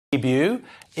debut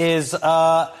is,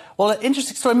 well, an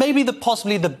interesting story. Maybe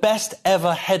possibly the best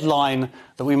ever headline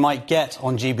that we might get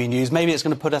on GB News. Maybe it's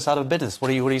going to put us out of business. What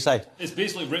do you say? It's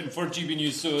basically written for GB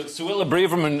News. So Suella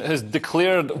Braverman has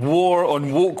declared war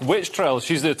on woke witch trials.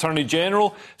 She's the Attorney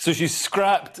General, so she's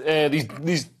scrapped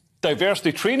these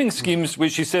diversity training schemes,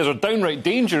 which she says are downright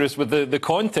dangerous with the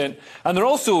content, and they're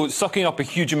also sucking up a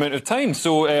huge amount of time.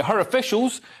 So her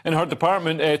officials in her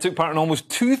department took part in almost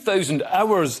 2,000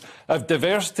 hours of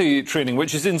diversity training,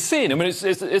 which is insane. I mean, it's a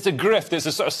grift. It's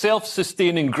a sort of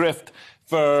self-sustaining grift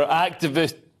for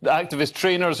activist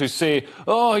trainers who say,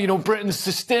 oh, you know, Britain's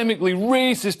systemically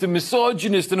racist and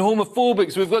misogynist and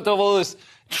homophobic, so we've got to have all this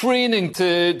training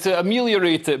to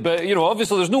ameliorate it. But, you know,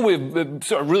 obviously there's no way of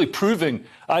sort of really proving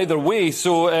either way.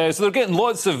 So they're getting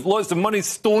lots of money.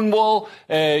 Stonewall,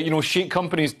 you know, shake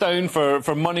companies down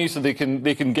for money so they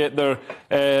can get their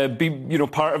be, you know,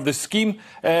 part of the scheme.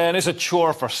 And it's a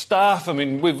chore for staff. I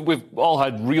mean, we've all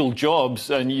had real jobs,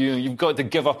 and you've got to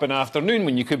give up an afternoon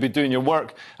when you could be doing your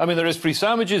work. I mean, there is free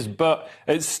sandwiches, but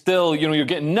it's still, you know, you're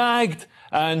getting nagged.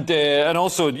 And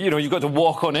also, you know, you've got to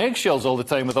walk on eggshells all the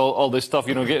time with all this stuff,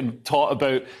 you know, getting taught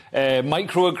about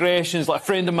microaggressions. Like a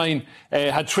friend of mine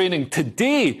had training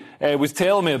today, was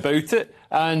telling me about it.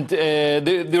 And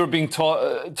they were being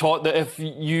taught that if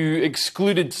you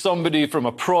excluded somebody from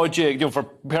a project, you know, for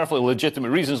perfectly legitimate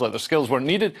reasons, like their skills weren't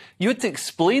needed, you had to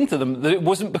explain to them that it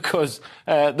wasn't because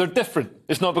they're different.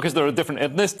 It's not because they're a different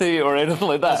ethnicity or anything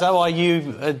like that. Is that why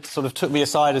you sort of took me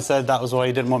aside and said that was why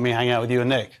you didn't want me hanging out with you and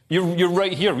Nick? You're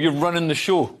right here. You're running the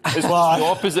show. It's the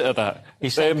opposite of that.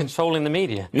 He's controlling the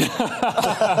media.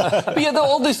 But yeah,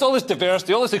 all this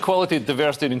diversity, all this equality,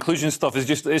 diversity and inclusion stuff is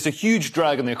it's a huge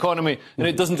drag on the economy, and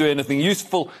it doesn't do anything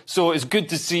useful. So it's good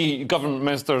to see government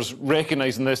ministers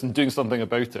recognising this and doing something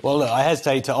about it. Well, look, I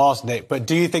hesitate to ask Nick, but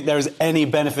do you think there is any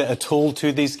benefit at all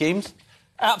to these schemes?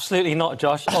 Absolutely not,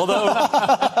 Josh. Although,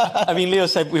 I mean, Leo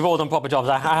said we've all done proper jobs.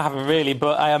 I haven't really,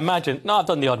 but I imagine... No, I've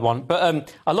done the odd one.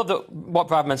 But I love that what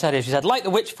Braverman said here. She said, like the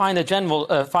witch finders of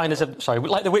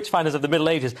the Middle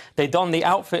Ages, they don the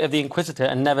outfit of the Inquisitor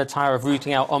and never tire of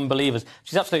rooting out unbelievers.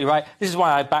 She's absolutely right. This is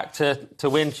why I backed her to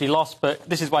win. She lost, but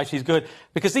this is why she's good.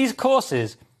 Because these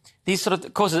courses... These sort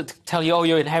of courses that tell you, oh,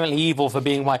 you're inherently evil for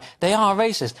being white, they are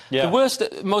racist. Yeah. The worst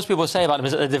that most people say about them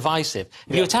is that they're divisive.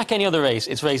 If you attack any other race,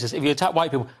 it's racist. If you attack white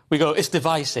people, we go, it's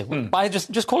divisive. But I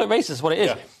just call it racist, what it is.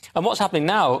 Yeah. And what's happening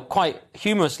now, quite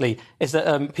humorously, is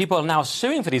that people are now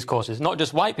suing for these courses, not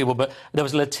just white people, but there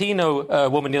was a Latino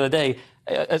woman the other day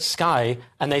at Sky,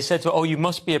 and they said to her, oh, you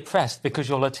must be oppressed because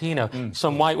you're Latino.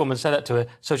 Some white woman said that to her,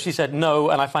 so she said no,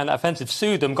 and I find that offensive.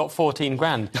 Sued them, got 14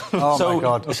 grand. Oh, my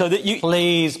God. So that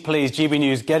Please, GB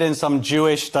News, get in some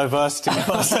Jewish diversity.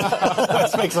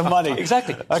 Let's make some money.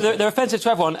 Exactly. Okay. So they're offensive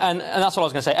to everyone, and that's what I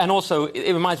was going to say. And also,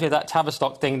 it reminds me of that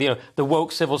Tavistock thing, you know, the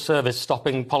woke civil service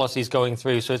stopping policies going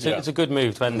through. So it's a good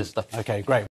move to end this stuff. OK,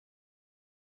 great.